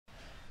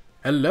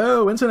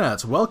Hello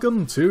Internet,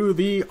 welcome to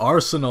the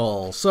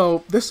Arsenal.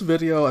 So this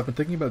video I've been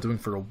thinking about doing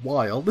for a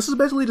while. This is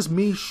basically just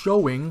me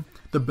showing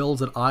the builds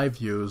that I've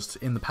used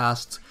in the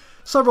past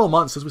several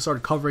months since we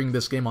started covering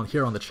this game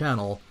here on the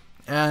channel.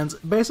 And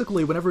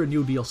basically whenever a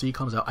new DLC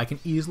comes out, I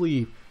can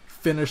easily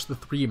finish the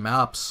 3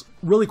 maps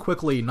really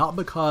quickly, not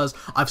because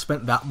I've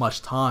spent that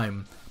much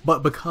time,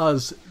 but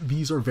because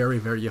these are very,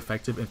 very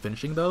effective in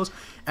finishing those.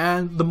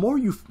 And the more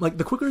you,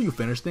 the quicker you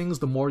finish things,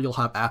 the more you'll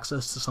have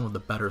access to some of the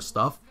better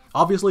stuff.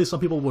 Obviously, some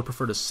people would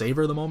prefer to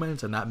savor the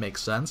moment, and that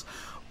makes sense.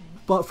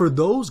 But for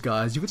those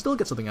guys, you can still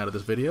get something out of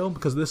this video,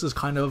 because this is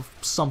kind of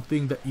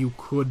something that you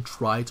could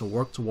try to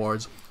work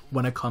towards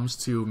when it comes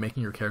to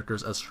making your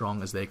characters as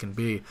strong as they can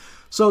be.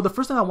 So the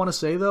first thing I want to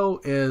say, though,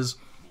 is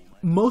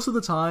most of the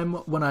time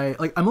when I'm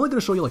only going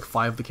to show you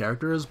 5 of the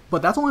characters,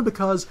 but that's only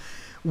because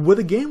with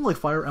a game like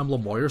Fire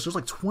Emblem Warriors,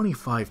 there's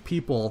 25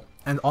 people,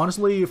 and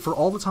honestly, for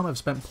all the time I've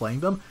spent playing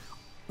them,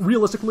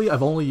 realistically,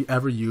 I've only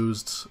ever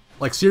used,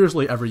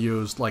 seriously ever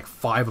used,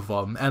 5 of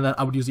them, and then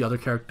I would use the other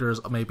characters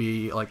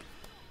maybe,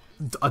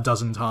 a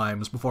dozen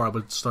times before I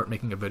would start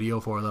making a video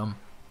for them.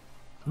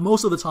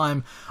 Most of the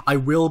time, I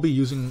will be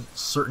using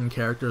certain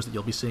characters that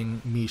you'll be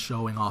seeing me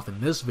showing off in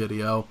this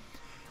video,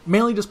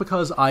 mainly just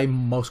because I'm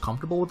most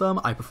comfortable with them.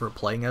 I prefer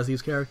playing as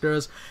these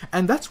characters,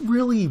 and that's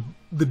really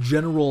the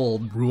general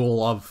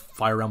rule of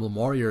Fire Emblem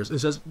Warriors,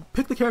 is just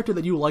pick the character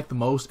that you like the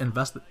most,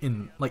 invest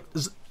in,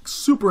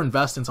 super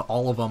invest into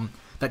all of them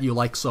that you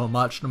like so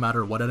much, no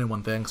matter what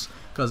anyone thinks,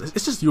 because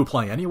it's just you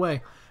playing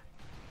anyway.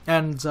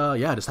 And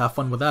yeah, just have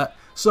fun with that.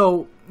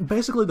 So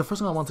basically the first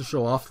thing I want to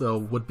show off though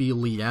would be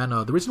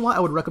Liana. The reason why I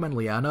would recommend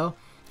Liana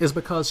is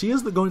because she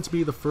is going to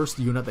be the first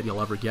unit that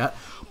you'll ever get,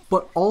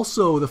 but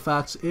also the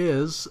fact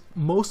is,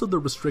 most of the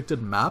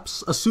restricted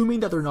maps, assuming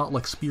that they're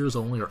not spears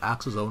only or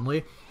axes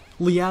only,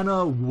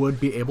 Liana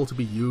would be able to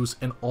be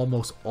used in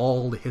almost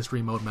all the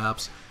history mode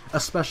maps,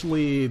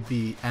 especially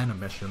the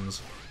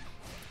animations.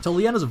 So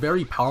Liana's a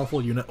very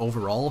powerful unit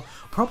overall,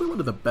 probably one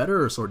of the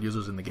better sword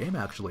users in the game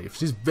actually.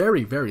 She's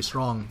very, very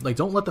strong.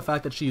 Don't let the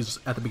fact that she's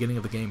at the beginning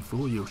of the game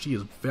fool you, she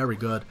is very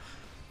good.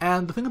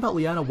 And the thing about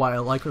Liana, why I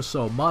like her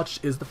so much,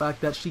 is the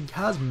fact that she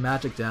has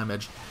magic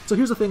damage. So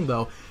here's the thing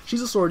though,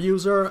 she's a sword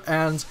user,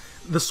 and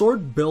the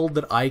sword build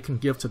that I can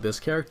give to this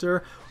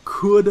character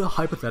could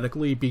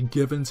hypothetically be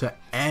given to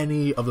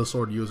any of the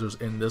sword users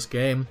in this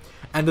game,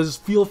 and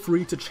just feel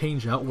free to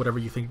change out whatever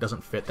you think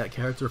doesn't fit that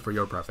character for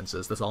your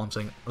preferences. That's all I'm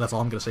saying. That's all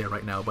I'm going to say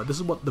right now, but this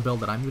is what the build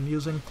that I'm going to be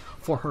using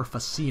for her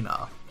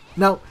Facina.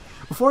 Now,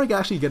 before I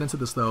actually get into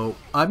this though,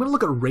 I'm going to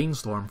look at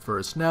Rainstorm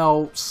first.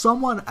 Now,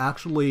 someone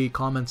actually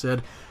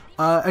commented,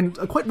 and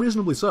quite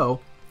reasonably so,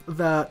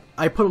 that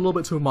I put a little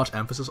bit too much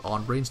emphasis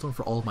on Rainstorm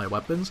for all of my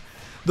weapons.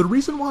 The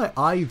reason why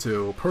I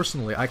do,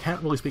 personally, I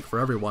can't really speak for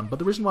everyone, but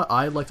the reason why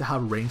I like to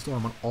have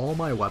Rainstorm on all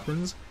my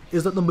weapons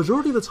is that the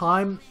majority of the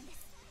time,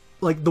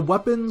 the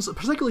weapons,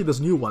 particularly this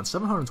new one,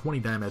 720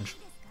 damage,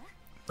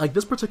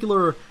 this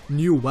particular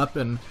new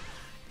weapon,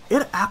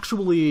 it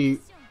actually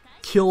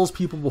kills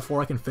people before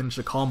I can finish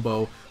a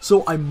combo,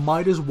 so I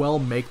might as well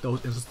make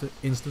those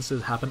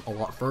instances happen a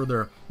lot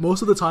further.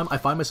 Most of the time, I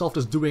find myself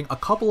just doing a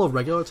couple of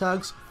regular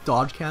attacks,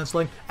 dodge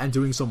canceling, and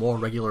doing some more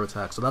regular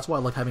attacks, so that's why I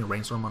like having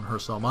Rainstorm on her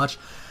so much.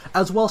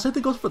 As well, same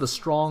thing goes for the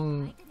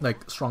strong,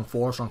 strong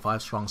 4, strong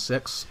 5, strong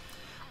 6.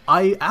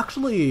 I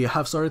actually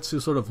have started to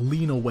sort of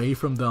lean away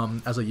from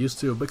them as I used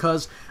to,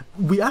 because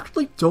we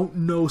actually don't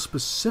know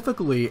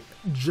specifically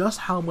just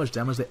how much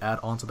damage they add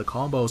onto the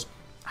combos.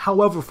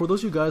 However, for those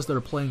of you guys that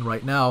are playing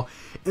right now,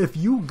 if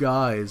you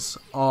guys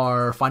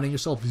are finding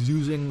yourself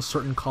using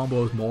certain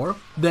combos more,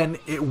 then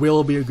it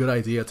will be a good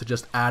idea to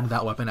just add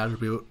that weapon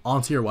attribute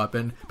onto your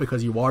weapon,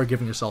 because you are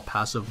giving yourself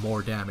passive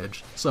more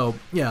damage. So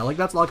yeah,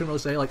 that's all I can really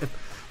say.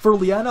 For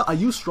Liana, I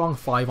use strong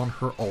 5 on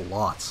her a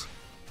lot.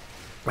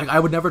 I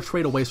would never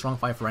trade away strong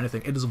 5 for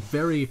anything. It is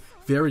very,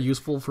 very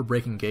useful for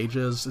breaking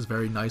gauges. It's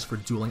very nice for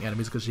dueling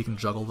enemies because she can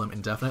juggle them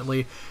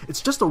indefinitely.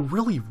 It's just a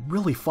really,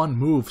 really fun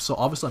move, so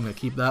obviously I'm going to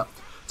keep that.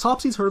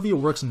 Topsy-Turvy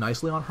works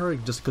nicely on her,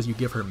 just because you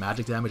give her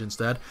magic damage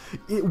instead.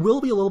 It will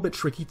be a little bit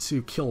tricky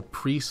to kill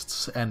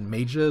priests and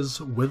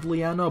mages with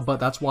Liana, but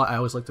that's why I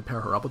always like to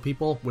pair her up with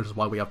people, which is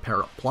why we have Pair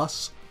Up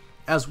Plus.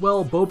 As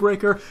well,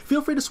 Bowbreaker,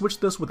 feel free to switch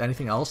this with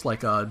anything else,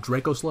 like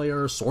Draco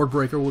Slayer,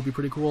 Swordbreaker would be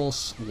pretty cool,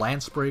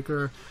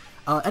 Lancebreaker,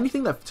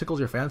 anything that tickles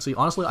your fancy.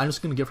 Honestly, I'm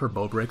just going to give her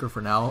Bowbreaker for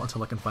now,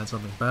 until I can find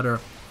something better.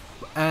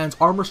 And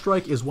Armor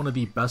Strike is one of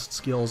the best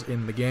skills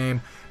in the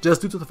game,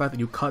 just due to the fact that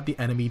you cut the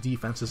enemy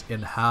defenses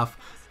in half.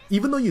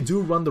 Even though you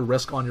do run the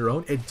risk on your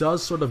own, it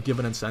does sort of give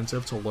an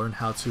incentive to learn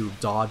how to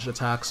dodge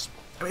attacks.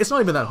 I mean, it's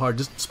not even that hard,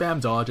 just spam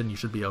dodge and you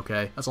should be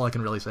okay. That's all I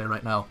can really say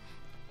right now.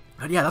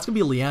 But yeah, that's gonna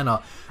be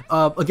Liana.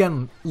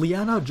 Again,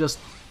 Liana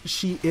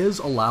she is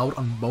allowed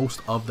on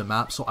most of the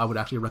maps, so I would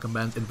actually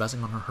recommend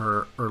investing on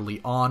her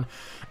early on.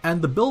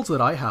 And the builds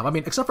that I have, I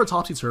mean, except for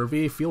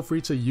Topsy-Turvy, feel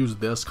free to use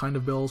this kind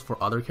of builds for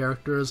other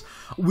characters.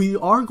 We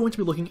are going to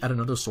be looking at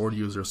another sword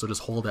user, so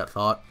just hold that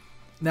thought.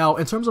 Now,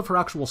 in terms of her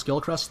actual skill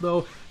crest,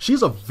 though,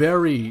 she's a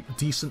very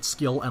decent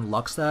skill and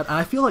luck stat, and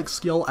I feel like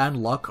skill and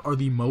luck are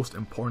the most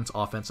important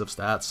offensive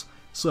stats.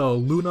 So,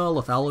 Luna,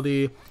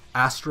 Lethality,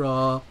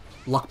 Astra,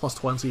 Luck plus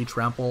 20,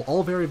 Trample,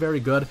 all very, very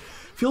good.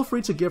 Feel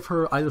free to give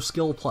her either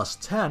skill plus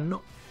 10,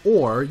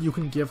 or you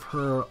can give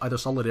her either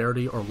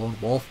Solidarity or Lone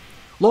Wolf.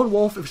 Lone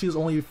Wolf if she's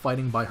only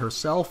fighting by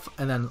herself,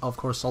 and then, of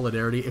course,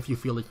 Solidarity if you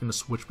feel like you're going to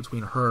switch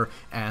between her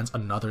and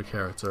another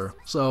character.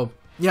 So,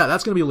 yeah,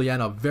 that's going to be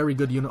Liana, very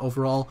good unit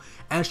overall,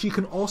 and she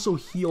can also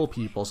heal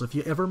people, so if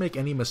you ever make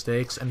any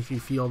mistakes, and if you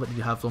feel that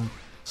you have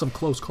some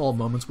close call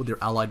moments with your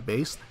allied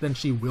base, then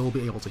she will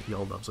be able to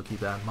heal them, so keep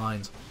that in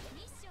mind.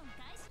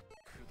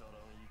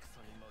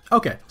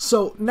 Okay,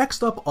 so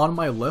next up on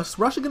my list,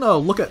 we're actually going to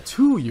look at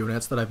two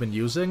units that I've been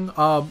using,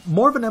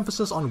 more of an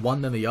emphasis on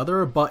one than the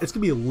other, but it's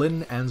going to be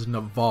Lin and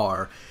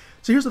Navarre.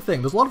 So here's the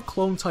thing, there's a lot of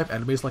clone-type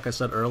enemies, like I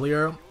said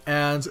earlier,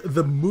 and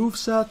the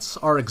movesets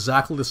are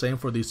exactly the same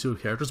for these two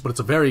characters, but it's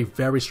a very,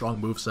 very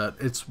strong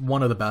moveset. It's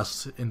one of the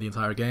best in the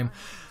entire game.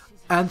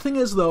 And the thing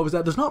is, though, is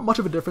that there's not much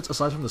of a difference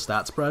aside from the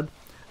stat spread.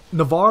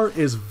 Navarre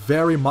is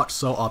very much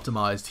so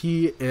optimized.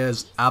 He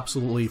is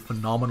absolutely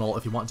phenomenal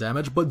if you want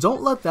damage, but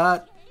don't let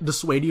that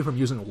dissuade you from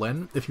using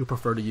Lin if you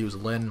prefer to use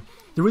Lin.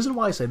 The reason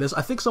why I say this,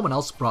 I think someone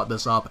else brought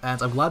this up,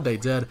 and I'm glad they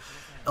did.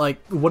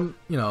 Like, wouldn't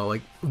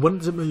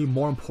it be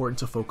more important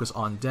to focus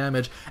on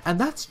damage? And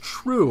that's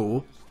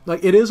true.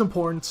 Like, it is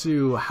important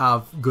to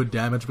have good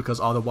damage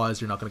because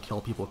otherwise you're not going to kill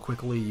people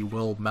quickly, you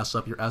will mess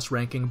up your S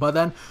ranking, but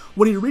then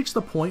when you reach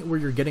the point where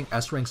you're getting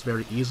S ranks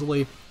very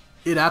easily,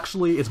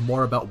 it's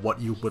more about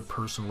what you would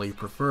personally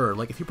prefer.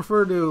 Like, if you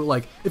prefer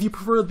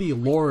the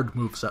Lord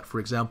moveset, for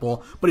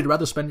example, but you'd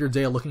rather spend your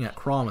day looking at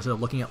Chrom instead of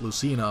looking at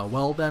Lucina,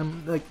 well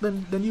then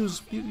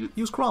use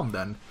Chrom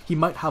then. He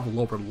might have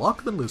lower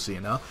luck than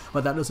Lucina,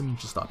 but that doesn't mean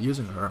you should stop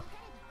using her.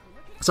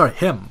 Sorry.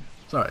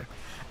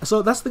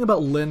 So that's the thing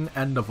about Lin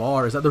and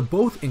Navarre, is that they're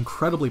both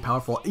incredibly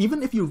powerful.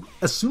 Even if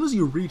as soon as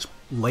you reach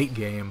late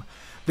game,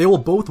 they will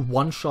both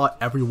one-shot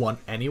everyone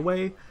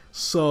anyway,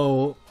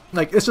 so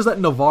like, it's just that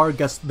Navarre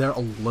gets there a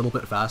little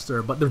bit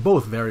faster, but they're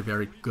both very,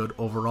 very good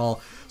overall.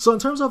 So in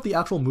terms of the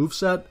actual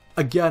moveset,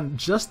 again,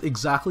 just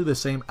exactly the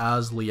same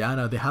as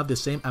Liana. They have the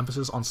same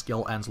emphasis on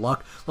skill and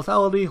luck.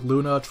 Lethality,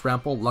 Luna,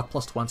 Trample, Luck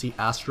plus 20,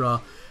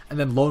 Astra, and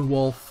then Lone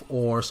Wolf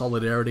or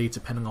Solidarity,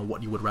 depending on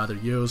what you would rather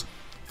use.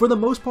 For the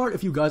most part,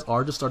 if you guys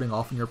are just starting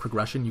off in your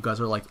progression, you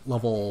guys are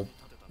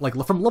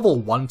from level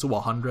 1 to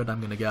 100, I'm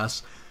gonna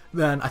guess,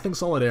 then I think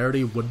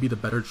Solidarity would be the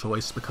better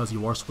choice because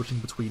you are switching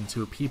between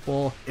two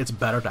people. It's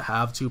better to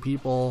have two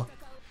people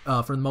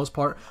for the most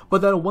part.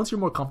 But then once you're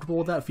more comfortable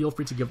with that, feel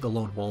free to give the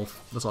Lone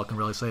Wolf. That's all I can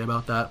really say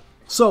about that.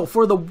 So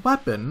for the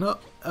weapon,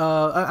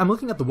 I'm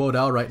looking at the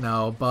Wodao right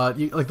now, but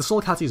the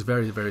Soul Catty is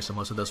very, very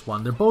similar to this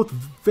one. They're both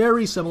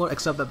very similar,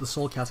 except that the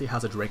Soul Catty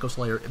has a Draco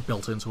Slayer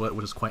built into it,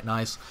 which is quite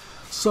nice.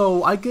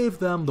 So I gave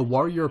them the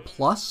Warrior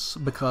Plus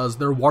because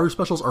their Warrior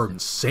specials are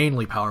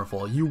insanely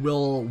powerful. You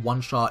will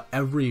one-shot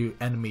every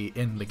enemy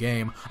in the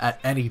game at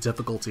any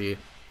difficulty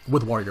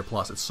with Warrior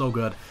Plus. It's so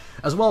good.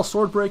 As well,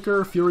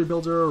 Swordbreaker, Fury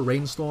Builder,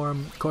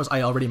 Rainstorm. Of course,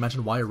 I already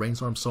mentioned why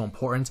Rainstorm is so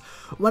important.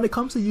 When it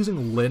comes to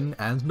using Lin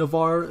and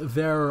Navarre,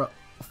 their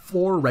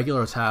 4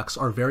 regular attacks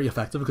are very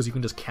effective because you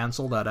can just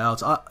cancel that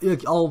out.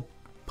 I'll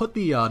put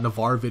the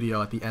Navarre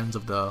video at the end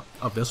of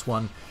this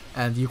one,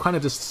 and you kind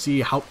of just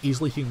see how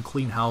easily he can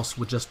clean house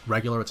with just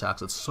regular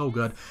attacks. It's so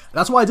good.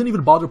 That's why I didn't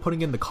even bother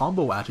putting in the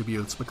combo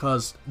attributes,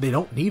 because they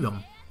don't need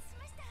them.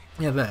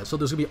 Yeah, so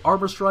there's going to be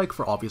Arbor Strike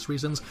for obvious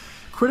reasons,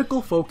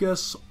 Critical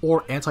Focus,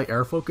 or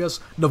Anti-Air Focus.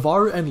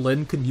 Navarre and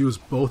Lin can use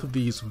both of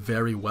these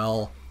very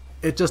well.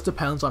 It just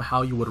depends on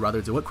how you would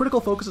rather do it. Critical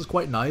Focus is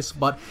quite nice,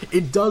 but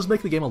it does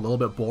make the game a little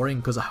bit boring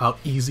because of how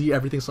easy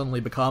everything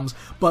suddenly becomes.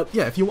 But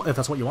yeah, if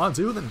that's what you want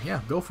to do, then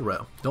yeah, go for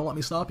it. Don't let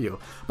me stop you.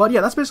 But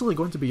yeah, that's basically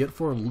going to be it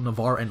for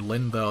Navarre and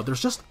Lin, though.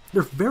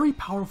 They're very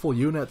powerful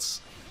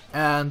units,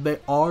 and they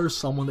are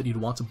someone that you'd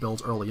want to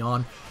build early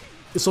on.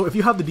 So if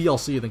you have the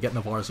DLC, then get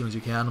Navarre as soon as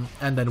you can,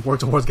 and then work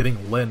towards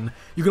getting Lin.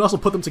 You can also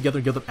put them together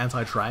and give them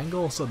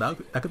anti-triangle, so that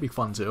could be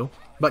fun too.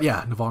 But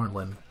yeah, Navarre and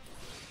Lin.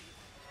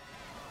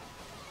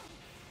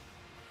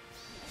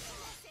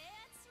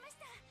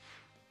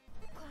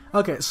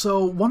 Okay,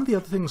 so one of the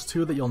other things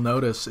too that you'll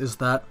notice is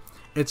that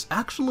it's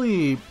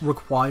actually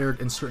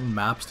required in certain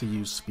maps to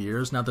use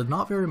spears. Now, there's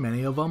not very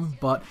many of them,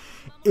 but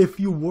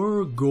if you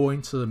were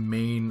going to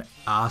main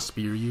a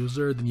spear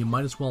user, then you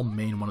might as well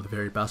main one of the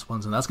very best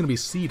ones, and that's going to be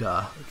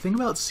Sita. The thing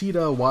about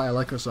Sita, why I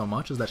like her so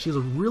much, is that she has a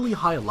really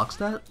high luck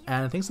stat,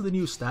 and thanks to the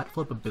new stat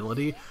flip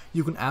ability,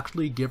 you can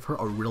actually give her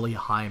a really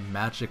high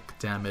magic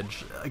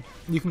damage.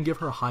 You can give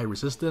her high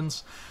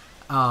resistance,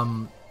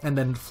 and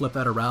then flip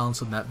that around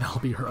so that'll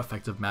be her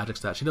effective magic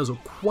stat. She does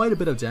quite a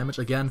bit of damage.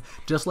 Again,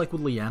 just like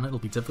with Liana, it'll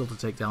be difficult to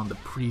take down the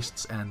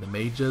priests and the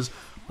mages,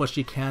 but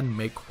she can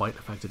make quite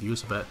effective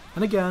use of it.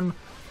 And again,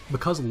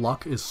 because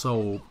luck is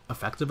so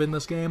effective in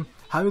this game,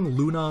 having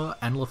Luna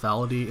and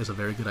Lethality is a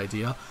very good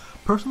idea.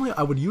 Personally,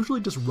 I would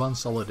usually just run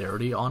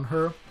Solidarity on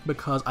her,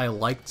 because I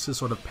like to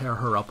sort of pair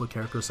her up with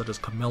characters such as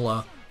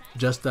Camilla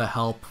just to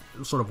help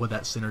sort of with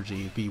that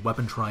synergy, the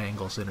weapon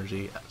triangle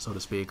synergy, so to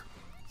speak.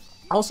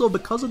 Also,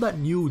 because of that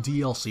new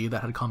DLC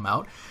that had come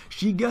out,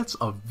 she gets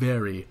a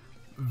very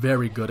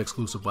good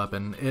exclusive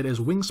weapon. It is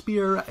Wing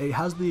Spear. It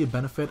has the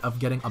benefit of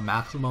getting a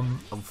maximum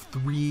of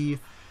 3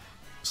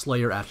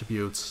 Slayer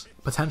attributes,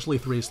 potentially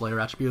 3 Slayer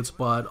attributes,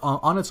 but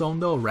on its own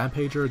though,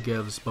 Rampager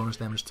gives bonus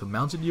damage to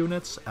mounted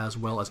units as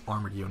well as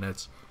armored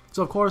units.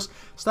 So of course,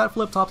 stat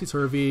flip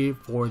topsy-turvy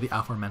for the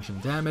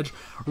aforementioned damage.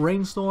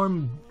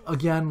 Rainstorm,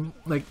 again,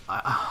 like,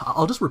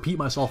 I'll just repeat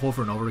myself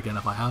over and over again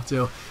if I have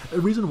to.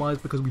 The reason why is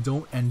because we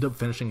don't end up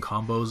finishing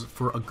combos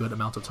for a good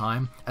amount of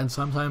time, and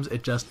sometimes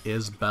it just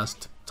is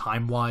best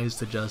time-wise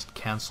to just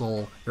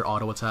cancel your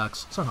auto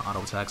attacks, sorry not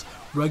auto attacks,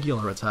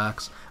 regular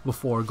attacks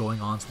before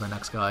going on to the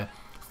next guy.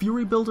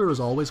 Fury Builder is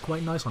always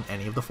quite nice on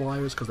any of the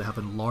flyers because they have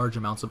large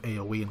amounts of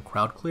AoE and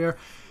crowd clear,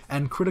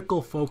 and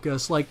Critical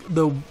Focus, like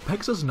the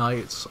Pegasus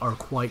Knights are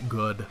quite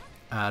good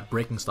at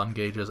breaking stun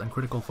gauges, and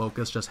Critical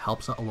Focus just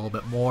helps out a little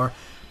bit more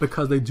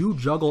because they do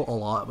juggle a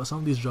lot, but some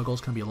of these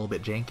juggles can be a little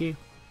bit janky.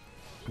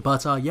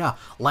 But yeah,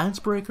 Lance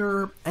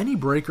Breaker, any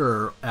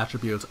breaker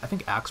attributes, I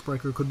think Axe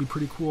Breaker could be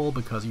pretty cool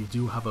because you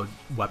do have a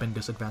weapon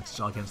disadvantage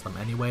against them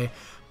anyway.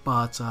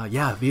 But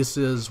yeah, this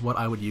is what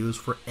I would use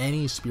for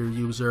any spear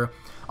user.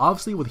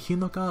 Obviously with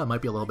Hinoka it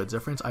might be a little bit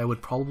different. I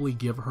would probably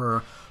give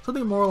her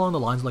something more along the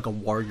lines of like a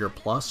Warrior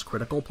Plus,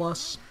 Critical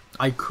Plus.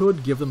 I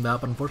could give them that,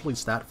 but unfortunately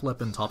Stat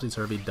Flip and Topsy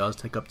Turvy does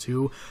take up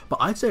 2. But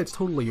I'd say it's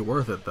totally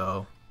worth it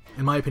though.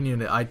 In my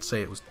opinion, I'd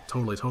say it was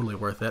totally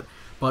worth it.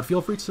 But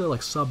feel free to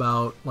like sub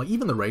out, like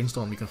even the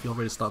Rainstorm, you can feel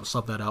free to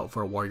sub that out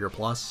for a Warrior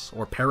Plus,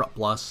 or Pair Up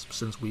Plus,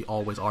 since we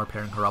always are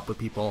pairing her up with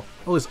people.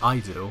 At least I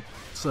do.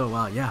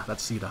 So yeah,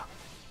 that's Sita.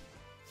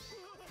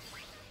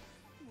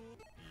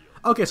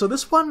 Okay, so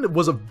this one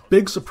was a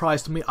big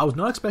surprise to me. I was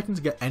not expecting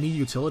to get any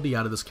utility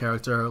out of this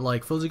character.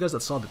 Like, for those of you guys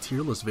that saw the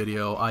tier list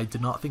video, I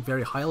did not think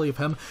very highly of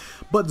him.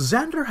 But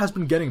Xander has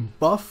been getting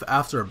buff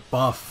after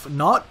buff,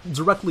 not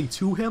directly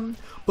to him,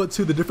 but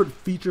to the different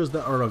features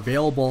that are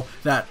available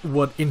that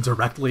would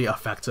indirectly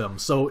affect him.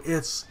 So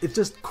it's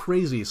just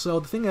crazy.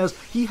 So the thing is,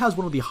 he has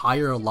one of the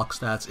higher luck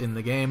stats in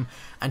the game,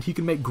 and he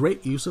can make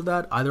great use of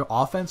that, either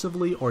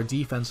offensively or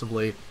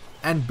defensively.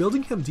 And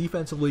building him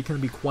defensively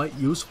can be quite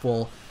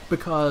useful,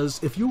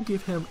 because if you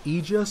give him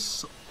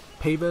Aegis,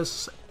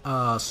 Pavis,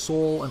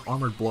 Soul, and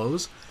Armored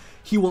Blows,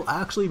 he will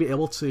actually be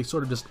able to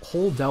sort of just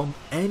hold down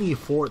any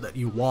fort that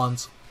you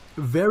want.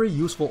 Very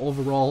useful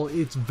overall.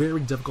 It's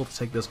very difficult to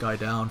take this guy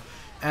down.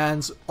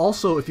 And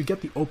also, if you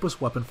get the Opus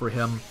weapon for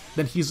him,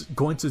 then he's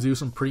going to do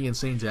some pretty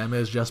insane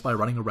damage just by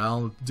running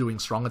around doing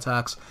strong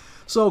attacks.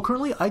 So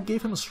currently, I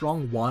gave him a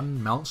strong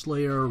 1, Mount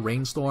Slayer,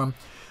 Rainstorm.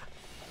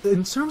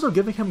 In terms of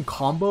giving him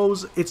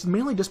combos, it's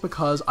mainly just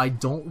because I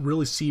don't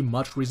really see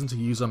much reason to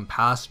use him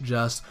past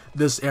just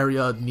this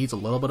area needs a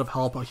little bit of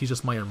help. He's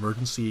just my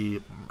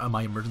emergency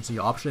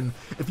option.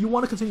 If you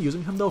want to continue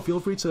using him though, feel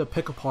free to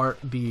pick apart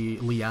the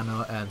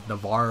Liana and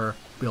Navarre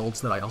builds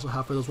that I also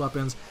have for those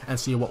weapons and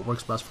see what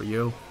works best for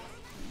you.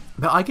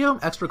 But I give him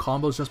extra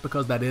combos just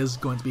because that is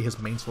going to be his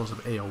main source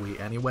of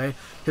AoE anyway.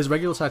 His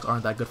regular attacks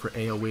aren't that good for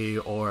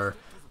AoE or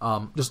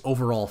just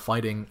overall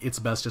fighting. It's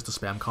best just to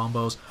spam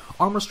combos.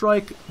 Armor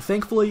Strike,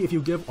 thankfully, if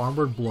you give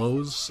Armored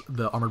Blows,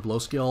 the Armored Blow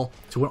skill,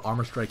 to an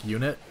Armor Strike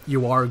unit,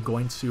 you are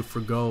going to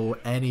forgo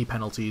any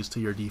penalties to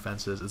your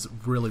defenses. It's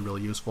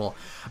really useful.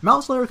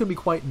 Mount Slayer can be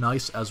quite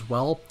nice as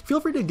well. Feel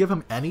free to give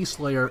him any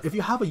Slayer. If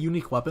you have a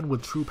unique weapon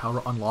with true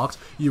power unlocked,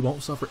 you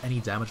won't suffer any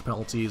damage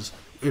penalties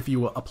if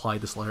you apply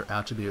the Slayer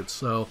attributes.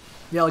 So,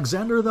 yeah,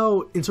 Alexander,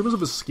 though, in terms of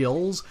his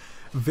skills,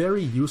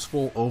 very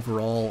useful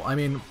overall. I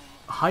mean,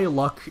 high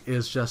luck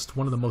is just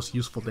one of the most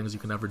useful things you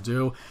can ever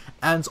do,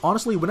 and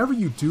honestly, whenever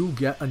you do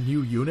get a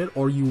new unit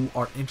or you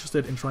are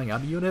interested in trying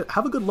out a unit,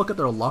 have a good look at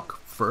their luck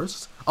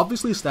first.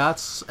 Obviously,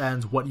 stats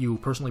and what you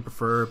personally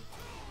prefer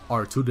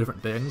are 2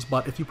 different things,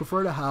 but if you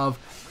prefer to have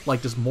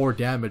like just more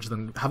damage,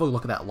 then have a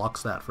look at that luck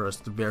stat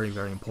first. It's very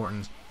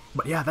important.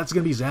 But yeah, that's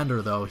gonna be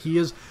Xander though.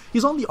 He's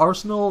on the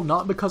arsenal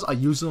not because I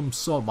use him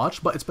so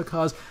much, but it's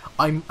because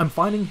I'm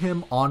finding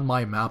him on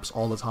my maps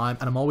all the time,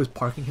 and I'm always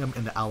parking him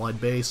in the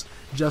allied base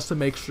just to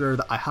make sure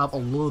that I have a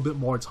little bit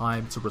more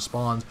time to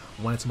respond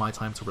when it's my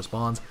time to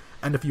respond.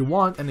 And if you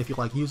want, and if you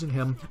like using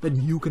him,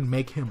 then you can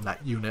make him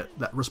that unit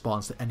that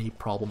responds to any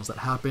problems that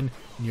happen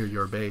near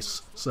your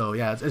base. So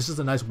yeah, it's just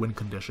a nice win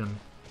condition.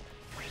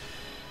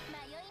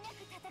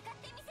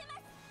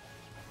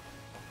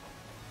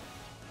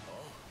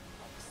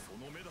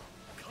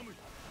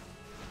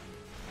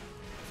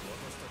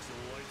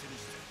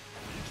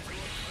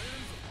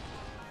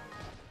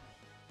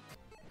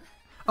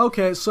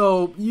 Okay,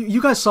 so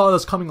you guys saw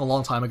this coming a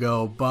long time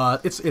ago,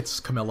 but it's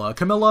Camilla.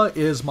 Camilla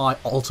is my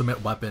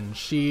ultimate weapon.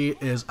 She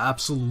is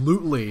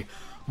absolutely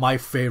my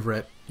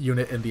favorite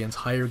unit in the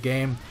entire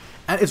game.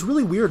 And it's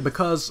really weird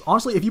because,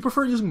 honestly, if you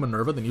prefer using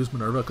Minerva, then use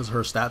Minerva because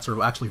her stats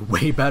are actually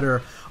way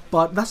better.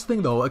 But that's the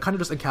thing though, it kind of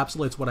just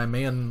encapsulates what I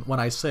mean when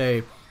I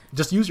say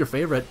just use your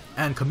favorite,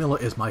 and Camilla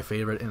is my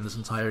favorite in this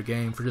entire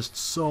game for just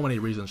so many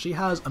reasons. She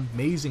has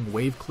amazing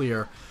wave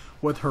clear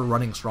with her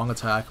running strong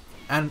attack.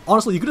 And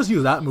honestly, you could just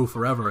use that move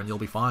forever and you'll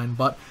be fine.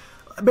 But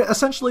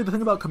essentially, the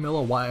thing about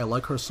Camilla, why I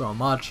like her so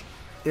much,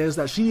 is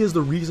that she is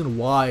the reason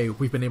why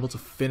we've been able to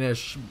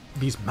finish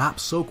these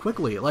maps so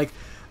quickly. Like,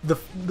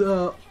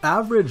 the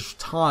average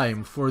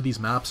time for these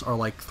maps are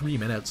like 3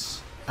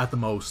 minutes at the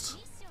most.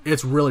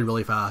 It's really,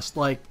 really fast.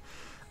 Like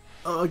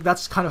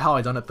that's kind of how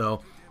I done it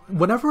though.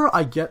 Whenever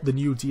I get the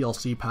new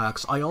DLC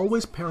packs, I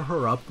always pair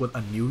her up with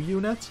a new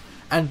unit,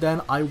 and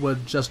then I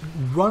would just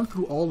run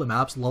through all the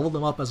maps, level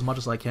them up as much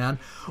as I can.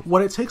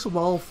 When it takes a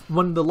while,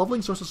 when the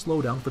leveling starts to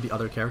slow down for the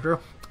other character,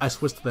 I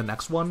switch to the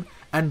next one,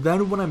 and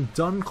then when I'm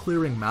done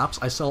clearing maps,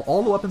 I sell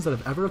all the weapons that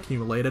I've ever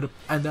accumulated,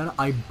 and then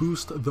I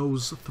boost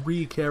those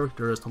 3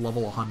 characters to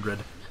level 100,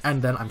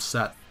 and then I'm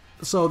set.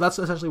 So that's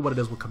essentially what it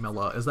is with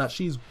Camilla, is that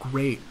she's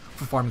great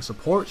for farming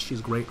support,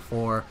 she's great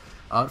for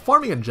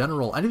farming in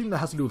general. Anything that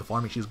has to do with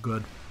farming, she's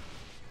good.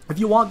 If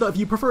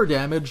you prefer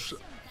damage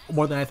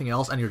more than anything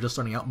else, and you're just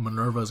starting out,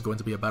 Minerva is going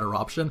to be a better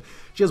option.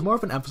 She has more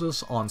of an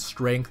emphasis on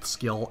strength,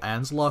 skill,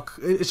 and luck.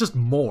 It's just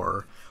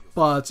more.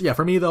 But yeah,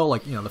 for me though,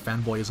 like, you know, the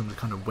fanboyism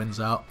kind of wins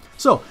out.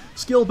 So,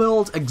 skill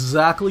build,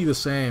 exactly the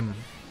same.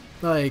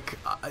 Like,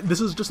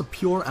 this is just a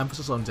pure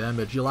emphasis on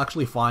damage. You'll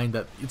actually find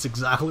that it's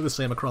exactly the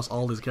same across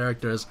all these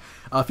characters.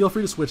 Feel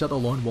free to switch out the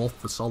Lone Wolf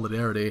for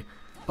solidarity.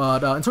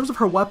 But in terms of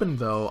her weapon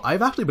though,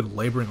 I've actually been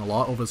laboring a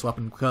lot over this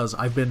weapon because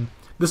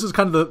this is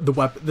kind of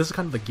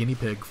the guinea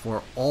pig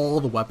for all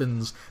the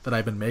weapons that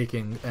I've been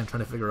making and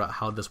trying to figure out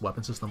how this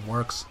weapon system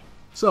works.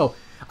 So,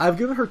 I've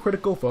given her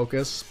critical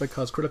focus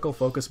because critical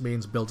focus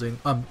means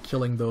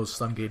killing those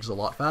stun gauges a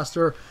lot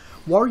faster.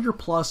 Warrior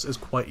Plus is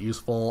quite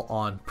useful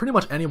on pretty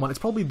much anyone. It's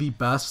probably the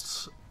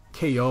best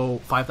KO,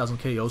 5000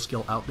 KO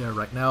skill out there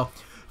right now.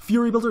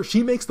 Fury Builder,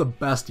 she makes the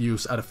best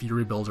use out of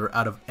Fury Builder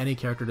out of any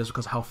character just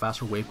because of how fast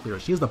her wave clear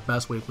is. She is the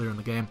best wave clear in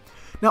the game.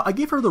 Now, I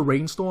gave her the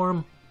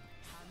Rainstorm.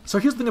 So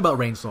here's the thing about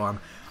Rainstorm.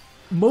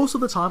 Most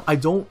of the time, I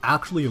don't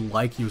actually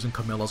like using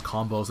Camilla's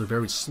combos. They're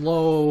very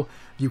slow.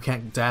 You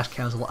can't dash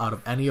cancel out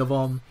of any of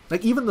them.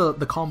 Like, even the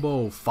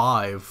combo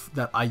 5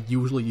 that I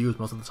usually use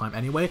most of the time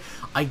anyway,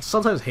 I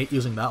sometimes hate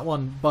using that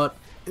one, but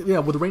yeah,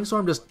 with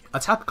Rainstorm, just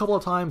attack a couple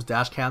of times,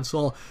 dash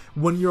cancel.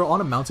 When you're on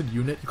a mounted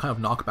unit, you kind of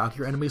knock back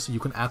your enemies so you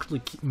can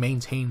actually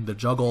maintain the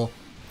juggle.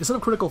 Instead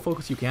of critical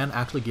focus, you can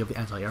actually give the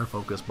anti-air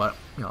focus, but,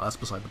 you know, that's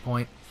beside the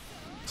point.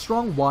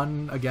 Strong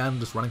 1, again,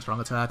 just running strong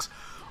attacks.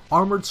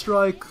 Armored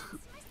Strike,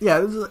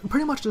 yeah,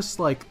 pretty much just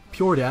like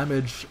pure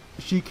damage.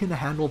 She can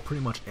handle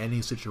pretty much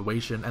any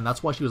situation, and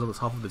that's why she was at the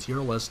top of the tier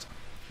list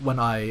when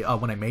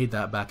I made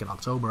that back in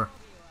October.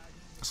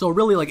 So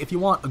really, like, if you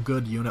want a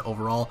good unit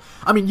overall,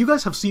 I mean, you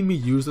guys have seen me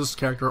use this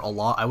character a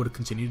lot. I would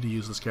continue to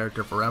use this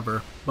character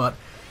forever, but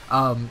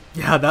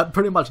yeah, that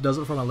pretty much does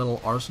it for my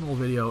little Arsenal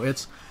video.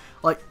 It's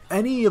like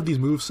any of these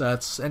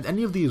movesets and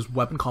any of these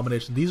weapon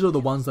combinations, these are the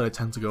ones that I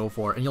tend to go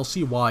for, and you'll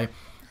see why.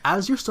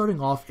 As you're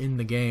starting off in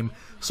the game,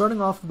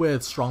 starting off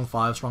with Strong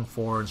 5, Strong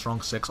 4, and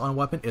Strong 6 on a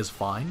weapon is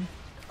fine.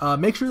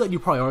 Make sure that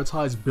you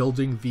prioritize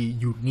building the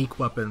unique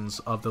weapons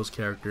of those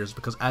characters,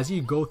 because as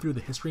you go through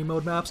the history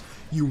mode maps,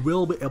 you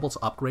will be able to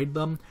upgrade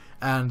them,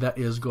 and that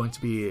is going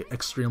to be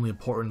extremely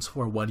important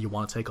for when you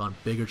want to take on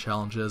bigger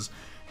challenges.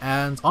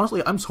 And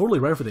honestly, I'm totally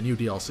ready for the new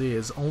DLC.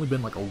 It's only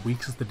been like a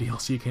week since the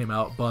DLC came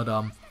out, but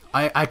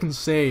I can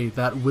say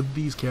that with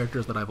these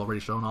characters that I've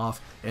already shown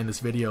off in this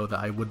video that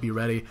I would be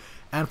ready.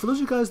 And for those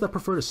of you guys that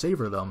prefer to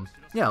savor them,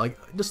 yeah, like,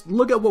 just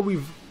look at what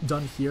we've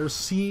done here,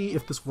 see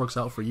if this works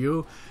out for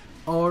you,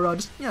 or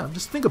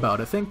just think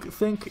about it.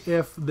 Think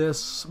if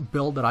this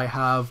build that I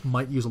have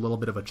might use a little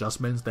bit of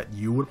adjustments that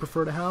you would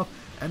prefer to have,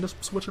 and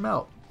just switch them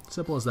out.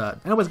 Simple as that.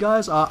 Anyways,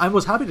 guys, I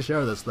was happy to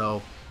share this,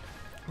 though.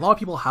 A lot of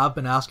people have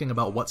been asking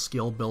about what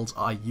skill builds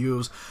I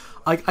use.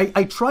 I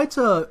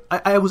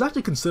was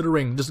actually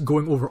considering just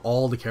going over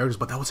all the characters,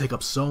 but that would take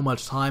up so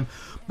much time.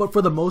 But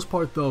for the most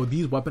part, though,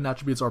 these weapon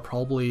attributes are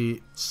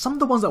probably some of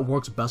the ones that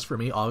works best for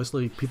me.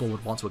 Obviously, people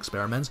would want to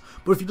experiment,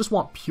 but if you just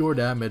want pure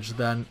damage,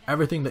 then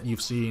everything that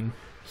you've seen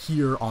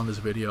here on this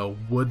video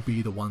would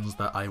be the ones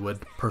that I would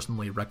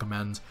personally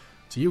recommend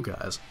to you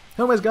guys.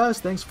 Anyways, guys,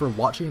 thanks for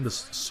watching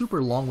this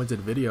super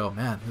long-winded video.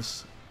 Man,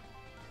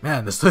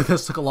 this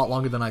took a lot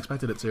longer than I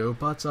expected it to,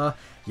 but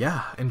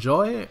yeah,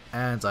 enjoy,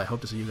 and I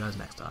hope to see you guys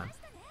next time.